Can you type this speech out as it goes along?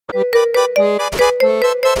It's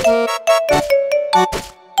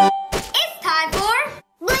time for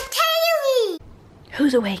Bratayley.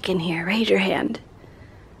 Who's awake in here? Raise your hand.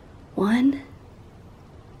 1.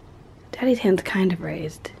 Daddy's hand's kind of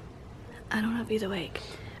raised. I don't know if he's awake.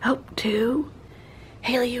 Oh, 2.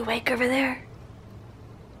 Hayley, you awake over there?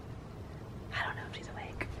 I don't know if she's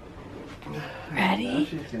awake. Ready?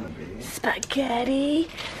 She's gonna be. Spaghetti.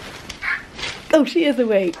 Oh, she is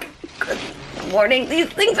awake. Good morning. These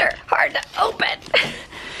things are hard to open.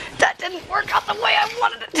 That didn't work out the way I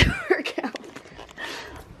wanted it to work out.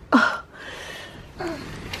 Oh.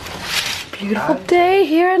 Beautiful day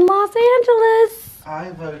here in Los Angeles. I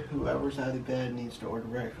vote whoever's out of bed needs to order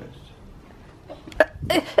breakfast.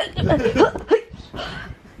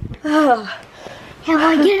 Oh. Come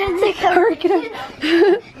on, get in the car.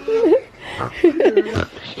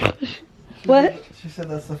 What? She said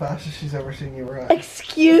that's the fastest she's ever seen you run.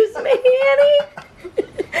 Excuse me, Annie?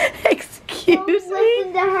 Excuse me?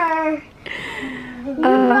 Listen to her. You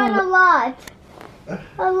run a lot.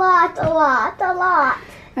 A lot.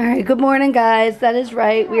 All right, good morning, guys. That is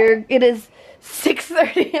right. It is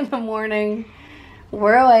 6:30 in the morning.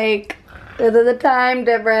 We're awake. This is the time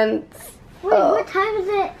difference. Wait, what time is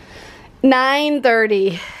it?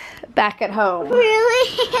 9:30 back at home.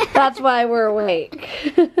 Really? That's why we're awake.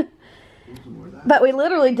 But we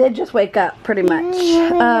literally did just wake up, pretty much.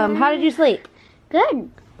 How did you sleep? Good.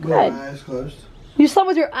 With my eyes closed. You slept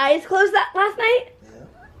with your eyes closed last night? Yeah.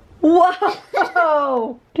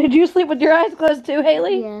 Whoa! Did you sleep with your eyes closed too,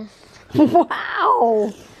 Hayley? Yes.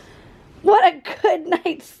 Wow! What a good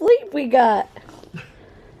night's sleep we got. Is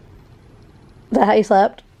that how you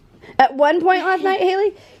slept? At one point last night,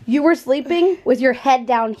 Hayley, you were sleeping with your head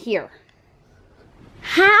down here.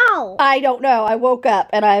 How? I don't know. I woke up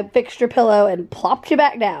and I fixed your pillow and plopped you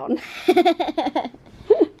back down. How?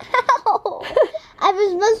 I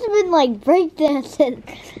was supposed to have been like breakdancing.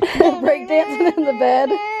 Breakdancing in the bed.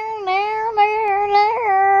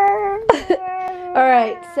 All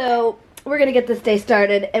right, so we're going to get this day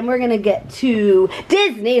started and we're going to get to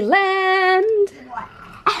Disneyland.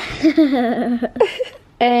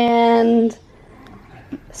 And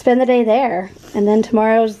spend the day there. And then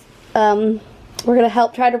tomorrow's, we're going to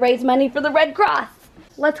help try to raise money for the Red Cross.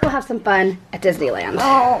 Let's go have some fun at Disneyland.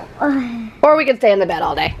 Oh. Or we can stay in the bed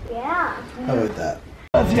all day. Yeah. How about that?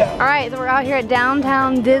 All right, so we're out here at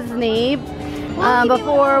downtown Disney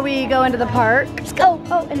before we go into the park. Let's go.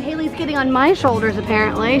 Oh, and Hayley's getting on my shoulders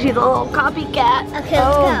apparently. She's a little copycat. Okay,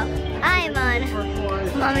 let's go. I'm on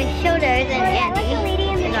Mommy's shoulders and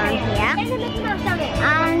Andy is on here.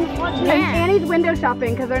 And Annie's window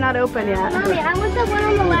shopping because they're not open yet. Mommy, I want the one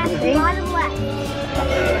on the left. The one on the left.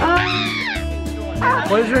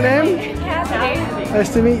 What is your name? Cassidy.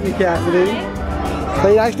 Nice to meet you, Cassidy.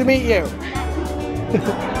 Say nice to meet you.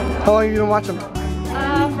 How long have you been watching?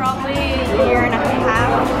 Probably a year and a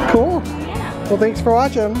half. Cool. Yeah. Well, thanks for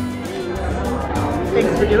watching.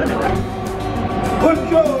 Thanks for doing it.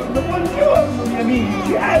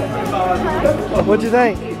 What'd you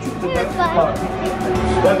think?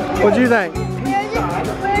 What'd you think? We're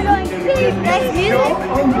going to see nice music.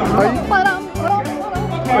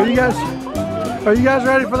 Are you guys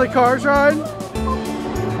ready for the Cars ride?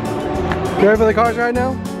 You ready for the Cars ride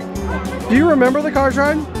now? Do you remember the Cars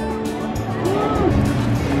ride?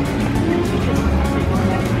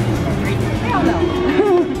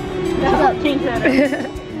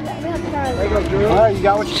 Alright, you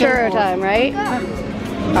got what you Churro time, right?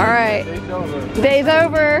 Alright. Day's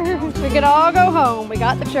over. We can all go home. We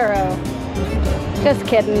got the churro. Just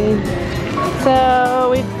kidding. So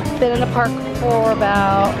we've been in the park for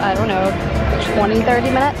about, I don't know,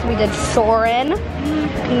 20-30 minutes. We did Soarin'.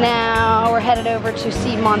 Now we're headed over to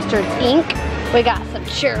see Monsters Inc. We got some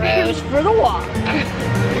churros for the walk.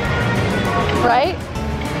 Right?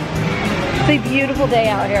 It's a beautiful day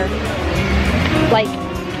out here. Like,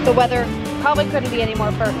 the weather probably couldn't be any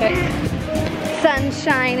more perfect. Sun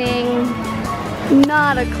shining,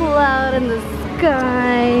 not a cloud in the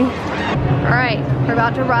sky. All right, we're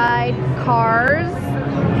about to ride Cars.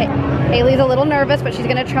 Hayley's a little nervous, but she's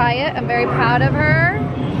gonna try it. I'm very proud of her.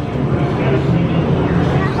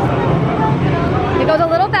 It goes a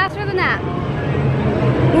little faster than that.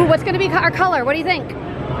 Ooh, what's gonna be our color? What do you think?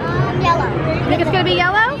 Yellow. You think it's gonna be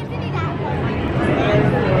yellow?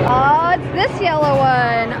 Oh, it's this yellow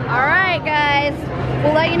one. All right, guys.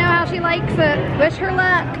 We'll let you know how she likes it. Wish her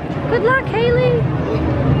luck. Good luck, Hayley.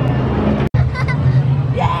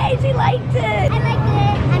 Yay, she liked it. I liked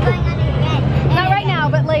it. I'm going on it again. Not right now,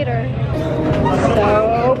 but later.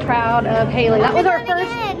 So proud of Hayley. That was our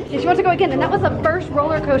first She wants to go again, and that was the first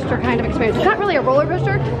roller coaster kind of experience. It's not really a roller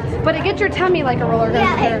coaster, but it gets your tummy like a roller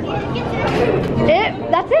coaster.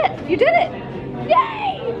 That's it. You did it.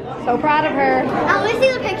 Yay! So proud of her. Let me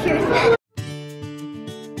see the pictures.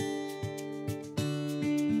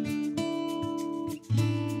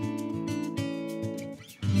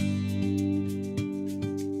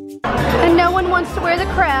 And no one wants to wear the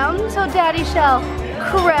crown, so Daddy shall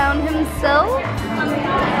crown himself.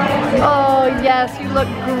 Oh yes, you look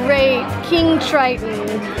great, King Triton.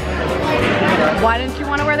 Why didn't you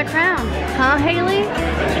want to wear the crown? Huh, Hayley?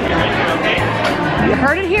 You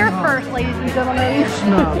heard it here first, ladies and gentlemen.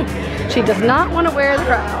 No. She does not want to wear the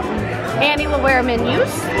crown. Annie will wear them in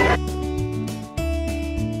use.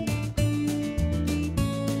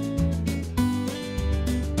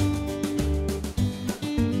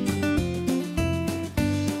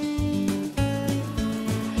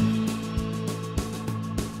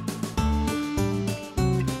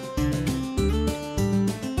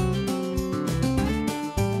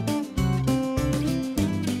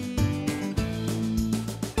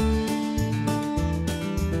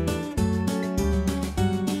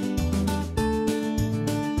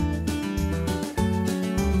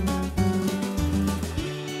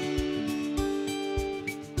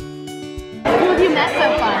 Who have you met so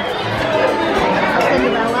far?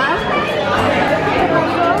 Cinderella?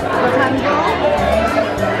 Rapunzel?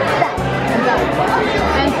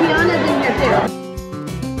 And Tiana's in here too.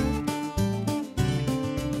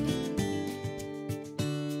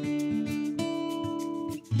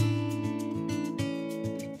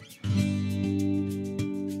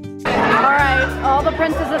 Alright, all the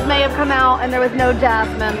princesses may have come out and there was no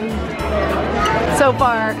Jasmine so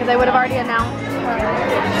far because they would have already announced.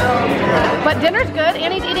 But dinner's good.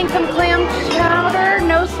 Annie's eating some clam chowder,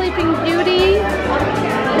 no Sleeping Beauty.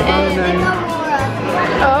 And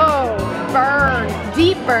oh, burn,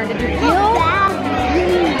 deep burn. Did you feel?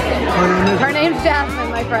 Her name's Jasmine,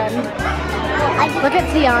 my friend. Look at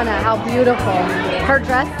Tiana, how beautiful. Her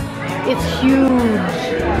dress is huge.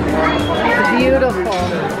 It's beautiful.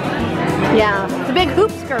 Yeah, it's a big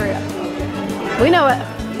hoop skirt. We know it.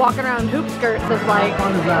 Walking around hoop skirts is like.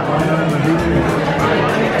 When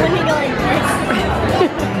you go like this.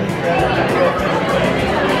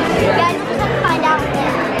 You guys will just have to find out in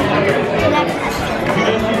the next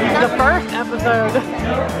episode. The first episode.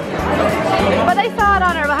 But they saw it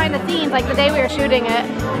on her behind the scenes, like the day we were shooting it.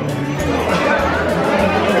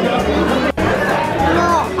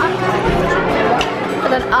 No,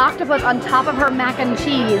 With an octopus on top of her mac and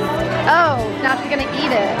cheese. Oh, now she's gonna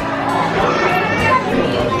eat it.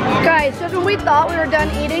 Guys, just when we thought we were done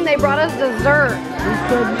eating, they brought us dessert. We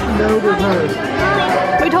said no dessert.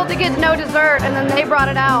 We told the kids no dessert, and then they brought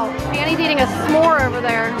it out. Annie's eating a s'more over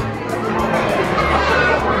there.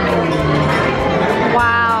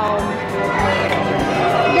 Wow.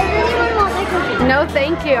 does anyone want my cookie? No,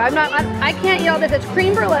 thank you. I can't eat all this. It's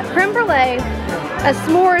creme brulee, a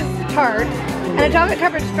s'mores tart, and a chocolate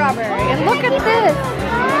covered strawberry. And look at this.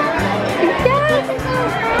 Yes.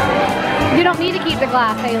 You don't need to keep the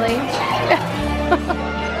glass, Hayley.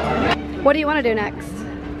 What do you want to do next?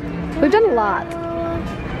 We've done a lot.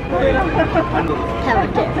 Tower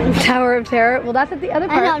of Terror. Tower of Terror. Well, that's at the other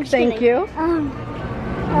part. I know, I'm just Thank kidding. you.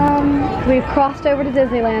 We've crossed over to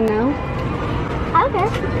Disneyland now. Okay.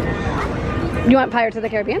 You want Pirates of the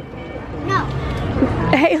Caribbean? No.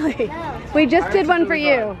 Hayley, No. we just did one for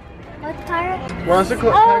you. What's Pirate? Well, that's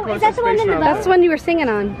Oh, is that the one in the boat? That's the one you were singing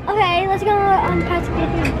on. Okay, let's go on Pirates of the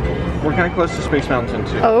Caribbean. We're kind of close to Space Mountain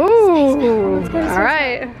too. Oh, Let's go to all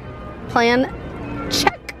right. Plan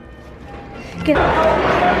check. Get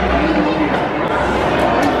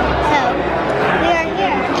So, we are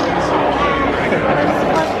here.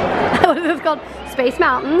 What is this called? Space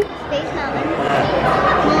Mountain. Space Mountain.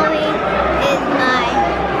 Molly is my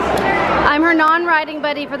I'm her non-riding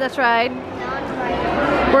buddy for this ride.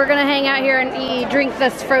 non-rider. We're gonna hang out here and drink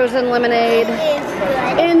this frozen lemonade It is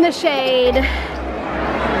good. in the shade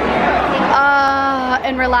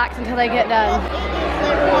and relax until they get done. It is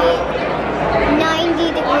literally 90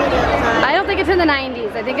 degrees outside. I don't think it's in the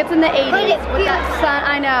 90s. I think it's in the 80s. But it's with that sun,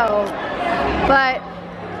 I know. But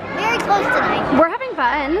Very close tonight. we're having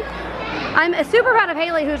fun. I'm super proud of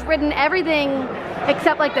Hayley, who's ridden everything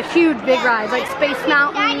except like the huge big rides, like Space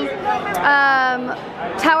Mountain,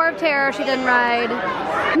 Tower of Terror. She didn't ride.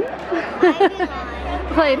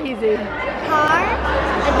 Play it easy.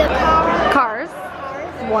 Cars.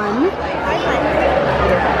 One.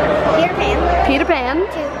 Peter Pan. Peter Pan. 2.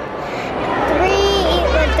 3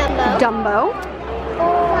 was Dumbo. Dumbo.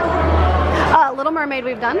 Little Mermaid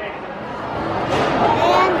we've done.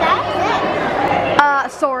 And that's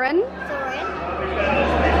it. Soarin'.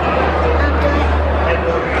 Soarin'.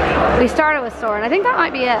 We started with Soarin'. I think that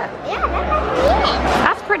might be it. Yeah, that might be it.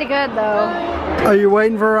 That's pretty good though. Are you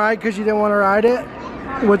waiting for a ride because you didn't want to ride it?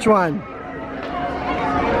 Which one?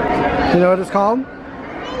 You know what it's called?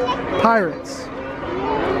 Pirates.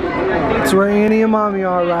 It's where Annie and Mommy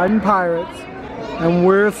are riding Pirates. And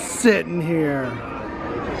we're sitting here.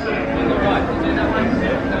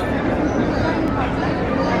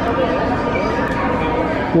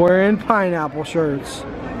 Wearing pineapple shirts.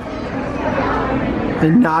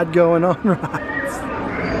 And not going on rides.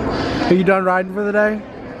 Are you done riding for the day?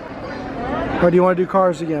 Or do you want to do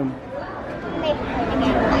cars again?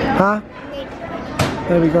 Huh?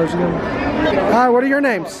 Maybe cars again. Hi, what are your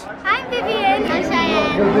names? I'm Vivian. I'm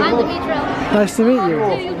Cheyenne. I'm Demetra. Nice to meet you.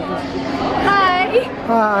 Hi.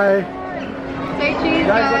 Hi. Say cheese,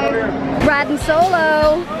 guys. Riding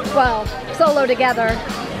solo. Well, solo together.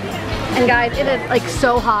 And guys, it is like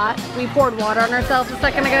so hot. We poured water on ourselves a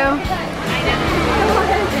second ago.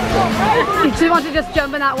 You just want to just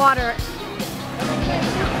jump in that water.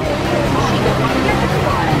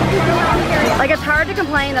 Like, it's hard to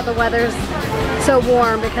complain that the weather's so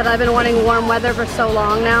warm because I've been wanting warm weather for so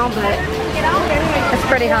long now, but it's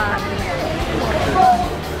pretty hot.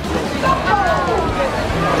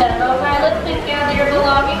 Step over, let's please gather your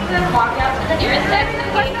belongings and walk out to the nearest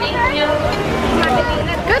exit gate. Thank you.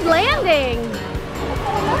 Good landing!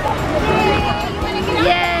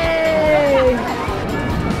 Yay!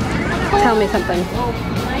 Tell me something.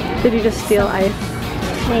 Did you just steal ice?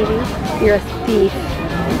 Maybe. You're a thief.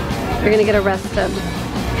 You're gonna get arrested.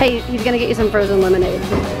 Hey, he's gonna get you some frozen lemonade.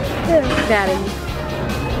 Daddy.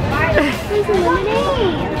 Frozen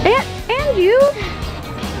lemonade. And you?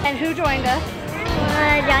 And who joined us?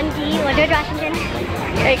 John G. or George Washington.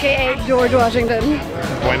 AKA George Washington.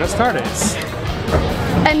 Buenas tardes.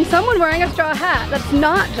 And someone wearing a straw hat. That's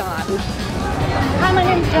not John. Hi, my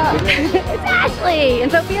name's John. It's Ashley!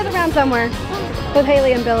 And Sophia's around somewhere with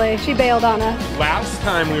Hayley and Billy. She bailed on us. Last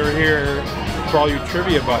time we were here, for all you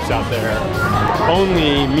trivia buffs out there,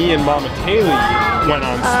 only me and Mama Dayley went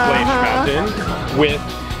on Splash Mountain with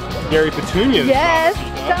Gary Petunia's. Yes,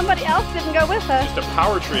 somebody else didn't go with us. Just a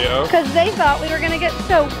power trio. Because they thought we were going to get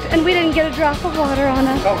soaked and we didn't get a drop of water on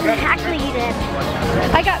us. Actually, you did.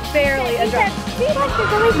 I got barely a drop.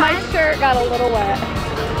 My shirt got a little wet.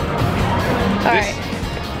 Alright.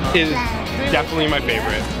 This is definitely my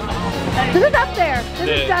favorite. This is up there. This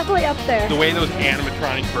is definitely up there. The way those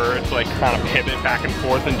animatronic birds like kind of pivot back and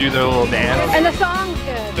forth and do their little dance. And the song's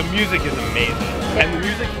good. The music is amazing. Yeah. And the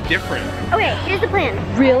music's different Okay, here's the plan.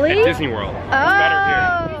 Really? at Disney World. It's better here.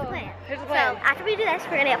 Here's the plan. Here's the So plan. after we do this,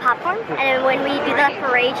 we're gonna get popcorn, and then when we do the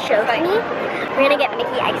parade show thingy, we're gonna get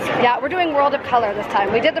Mickey ice cream. Yeah, we're doing World of Color this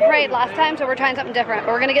time. We did the parade last time, so we're trying something different.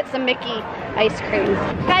 But we're gonna get some Mickey ice cream.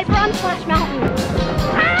 Guys, we're on Splash Mountain.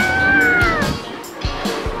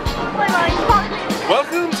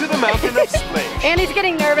 Welcome to the Mountain of Splash. Andy's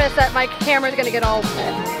getting nervous that my camera's gonna get all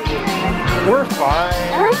wet. We're fine.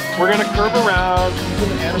 We're gonna curve around some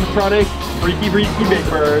animatronic freaky big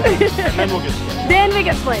birds, and then we'll get splashed. Then we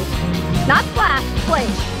get splashed. Not splash,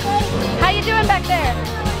 splash. How you doing back there?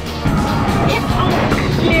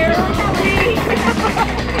 Here. He's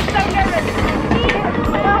so nervous.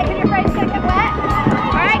 Alright, your friends gonna get wet?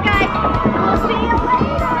 Alright guys, we'll see you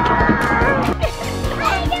later.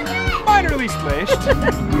 Minorly splashed.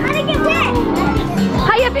 How did it get wet?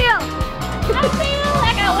 How you feel? I feel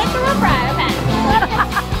like I went through a fryer pan.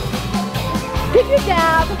 Did you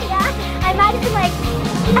dab? Yeah, I might have been like,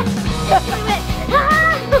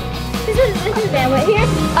 this is bad right here.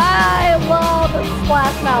 I love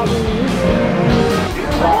Splash Mountain.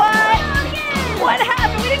 What? What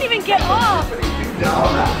happened? We didn't even get off.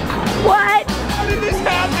 What? How did this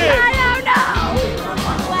happen? I don't know.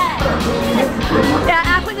 Yeah,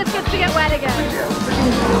 Ashley just gets to get wet again.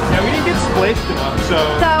 Yeah, we didn't get splashed enough, so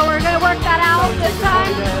So we're gonna work that out this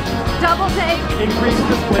time. Double take. increase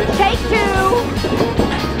the splash. Take two.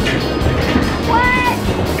 What?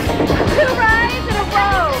 2 rides in a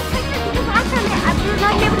row. We're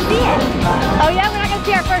not able to see it. Oh yeah, we're not gonna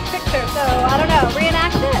see our first picture, so I don't know.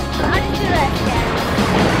 Reenact it. I'll just do this again.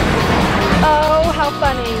 Oh, how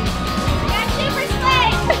funny.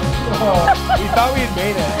 We thought we had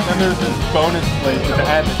made it, and then there's this bonus splash at the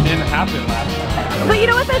end that didn't happen last time. But you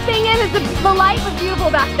know what the thing is the light was beautiful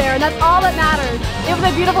back there, and that's all that matters. It was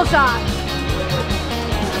a beautiful shot.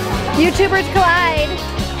 YouTubers collide.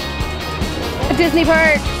 At Disney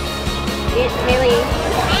Park. It's Hayley.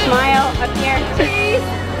 Smile up here. Cheese.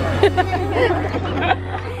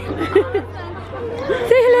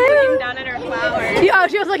 Say hello. Down at her flowers. Oh,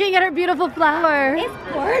 she was looking at her beautiful flower. It's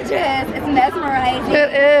gorgeous. It's mesmerizing.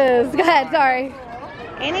 It is. Go ahead, sorry.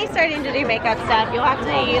 Annie's starting to do makeup stuff. You'll have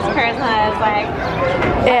to use Charisma's like.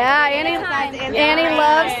 Yeah, Annie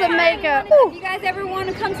loves some makeup. If you guys ever want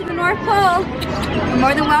to come to the North Pole, you're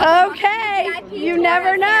more than welcome. Okay, you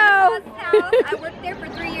never know. I worked there for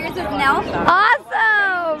 3 years as an elf.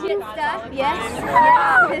 Awesome. Kid stuff,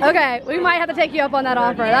 yes. Okay, we might have to take you up on that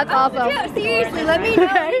offer. That's awesome. Yeah, seriously, let me know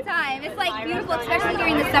anytime. It's like beautiful, especially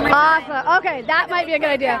during the summer. Awesome. Okay, that might be a good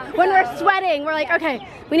idea. When we're sweating, we're like, okay,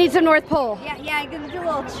 we need some North Pole. Yeah, give it a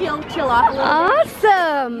little chill off a little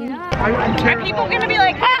Awesome. bit. Are people gonna be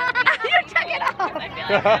like, you took it off.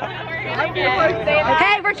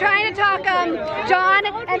 Hey, we're trying to talk John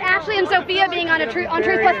and Ashley and Sophia being on Truth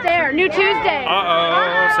Plus Dare, new Tuesday.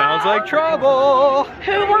 Uh-oh, sounds like trouble.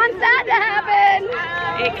 Who wants that to happen?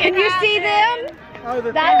 Can you see them?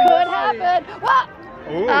 That could happen. Whoa.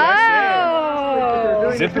 Ooh,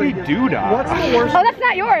 that's it. Zippity doodah. What's the worst? Oh, that's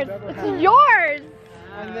not yours. It's yours.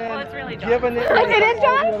 well, it's really John. It is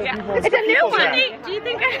John? Yeah. It's a new one. Do you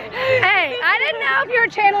think Hey, I didn't know if you were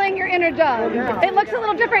channeling your inner John. It looks a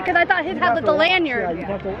little different because I thought his had the lanyard.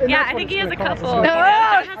 Yeah, I think he has a couple. Oh.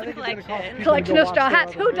 John has a collection. Collection of straw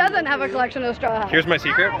hats. Who doesn't have a collection of straw hats? Here's my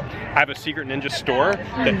secret. I have a secret ninja store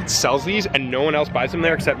that sells these and no one else buys them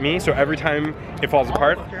there except me. So every time it falls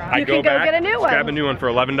apart, I go back, get a new one. grab a new one for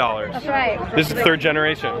 $11. That's right. This is third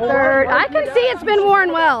generation. Third. I can see it's been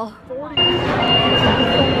worn well.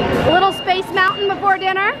 A little Space Mountain before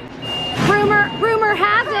dinner. Rumor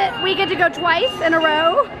has it we get to go twice in a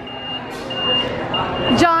row.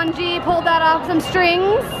 John G pulled that off some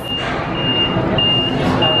strings.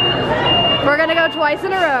 We're gonna go twice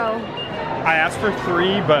in a row. I asked for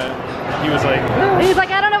 3, but he was like,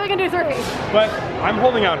 I don't know if we can do 3. but I'm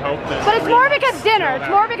holding out hope that But it's more because dinner. It's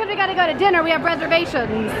more because we gotta go to dinner. We have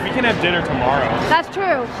reservations. we can have dinner tomorrow. That's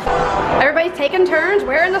true. Everybody's taking turns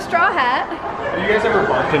wearing the straw hat. Have you guys ever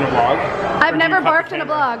barked in a vlog? I've never barked in a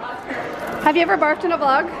vlog. Have you ever barked in a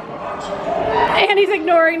vlog? And he's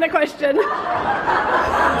ignoring the question.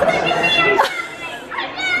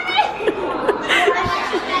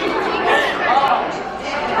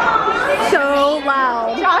 So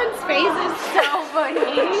loud. John's face is so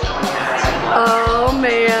funny. Oh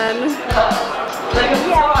man. In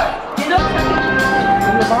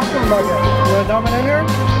the popcorn bucket. You want to dump it in here?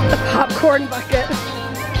 The popcorn bucket.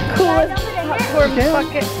 Coolest popcorn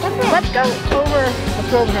bucket. Let's go over. Let's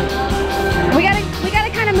go over here. We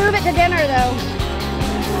gotta kind of move it to dinner though.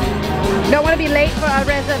 Don't want to be late for our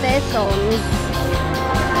reservations.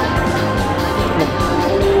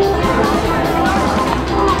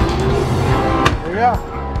 Here we go.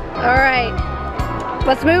 All right,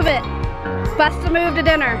 let's move it. Bust a move to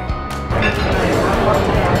dinner.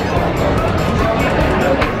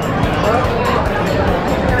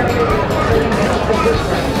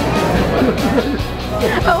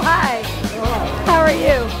 Oh, hi. How are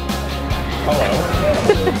you? Hello.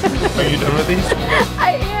 Are you done with these?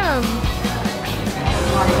 I am.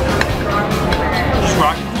 Just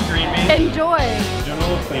rocking some green beans. Enjoy. Doing a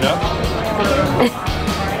little cleanup.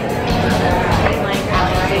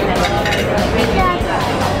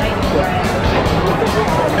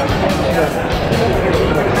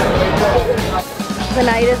 The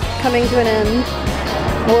night is coming to an end.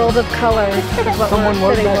 World of color is what Someone we're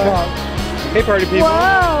load sitting back for. up. Hey party people.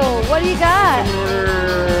 Whoa, what do you got?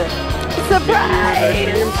 Order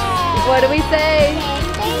Surprise! What do we say?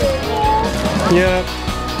 yeah.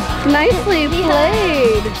 Nicely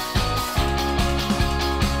played.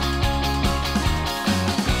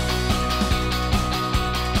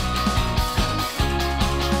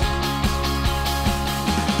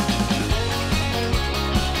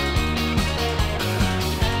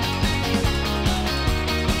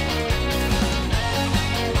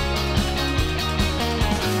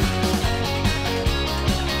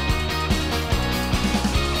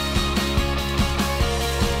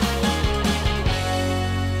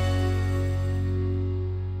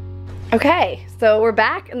 Okay, so we're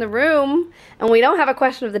back in the room, and we don't have a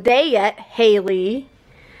question of the day yet, Hayley.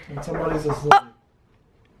 And somebody's asleep.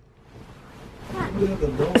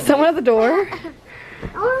 Someone at the door?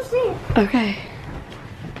 I want to see it. Okay.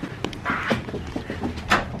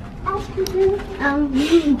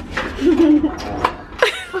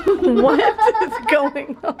 What is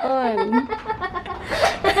going on?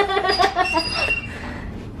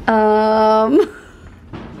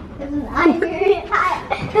 There's an iron.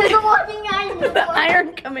 There's a walking iron. The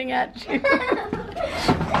iron coming at you.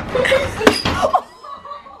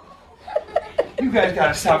 You guys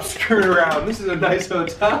gotta stop screwing around. This is a nice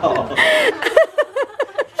hotel.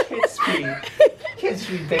 Kids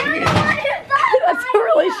be banging. That's a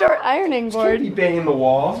really short ironing board. Be banging the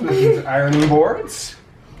walls with these ironing boards.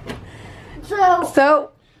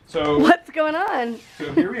 So what's going on?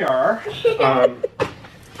 So here we are.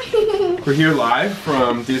 We're here live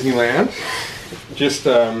from Disneyland. Just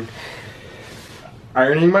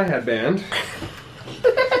ironing my headband.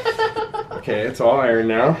 Okay, it's all ironed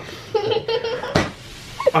now.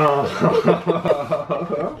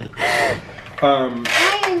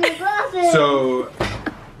 So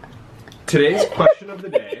today's question of the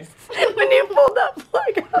day. When you pulled that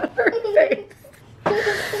plug out of her face.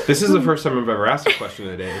 This is the first time I've ever asked a question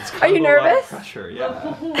of the day. It's kind Are you of a lot of nervous? pressure,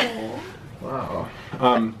 yeah. Wow.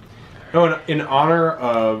 No, in honor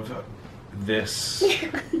of this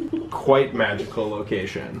quite magical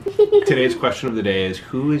location, today's question of the day is: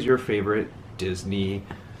 who is your favorite Disney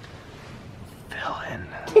villain?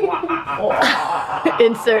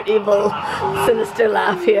 Insert evil, sinister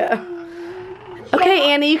laugh here. Okay,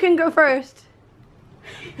 Annie, you can go first.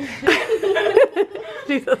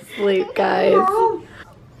 She's asleep, guys.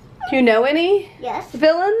 Do you know any Yes.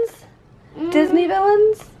 villains? Disney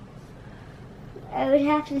villains? I would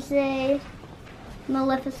have to say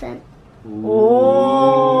Maleficent. Oh,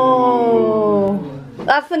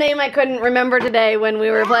 that's the name I couldn't remember today when we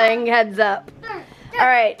were playing Heads Up. All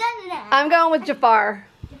right, I'm going with Jafar.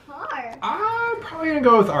 I'm probably gonna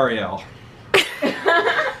go with Ariel.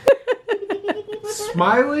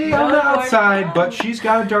 Smiley on the outside, but she's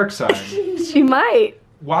got a dark side. She might.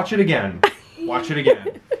 Watch it again. Watch it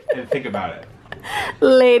again. And think about it.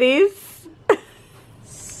 Ladies.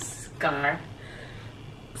 Scar.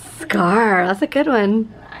 Scar, that's a good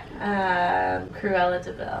one. Cruella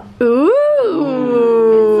de Vil.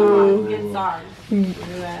 Ooh. Good song.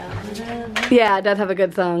 Yeah, it does have a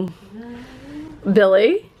good song.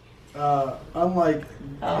 Billy? Unlike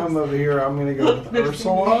I'm over here, I'm gonna go with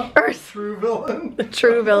Ursula. True villain. The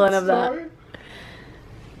true villain of that.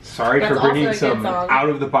 Sorry That's for bringing also a good some song.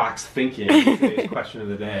 out-of-the-box thinking to today's question of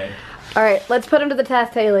the day. All right, let's put him to the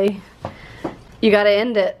test, Hayley. You gotta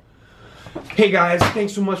end it. Hey guys,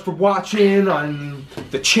 thanks so much for watching on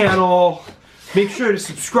the channel. Make sure to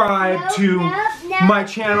subscribe to my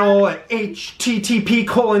channel at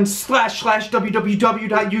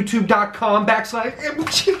http://www.youtube.com/ Don't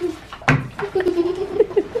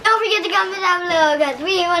forget to comment down below because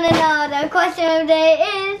we want to know the question of the day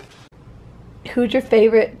is... Who's your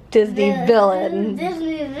favorite Disney villain?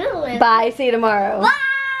 Disney villain. Bye, see you tomorrow. Bye!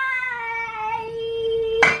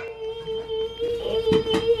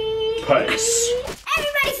 Peace.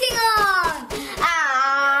 Everybody sing along! I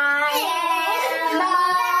am a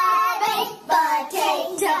baked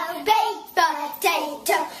potato, baked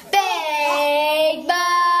potato, baked potato.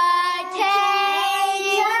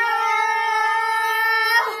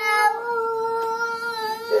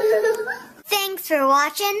 Thanks for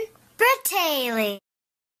watching Bratayley.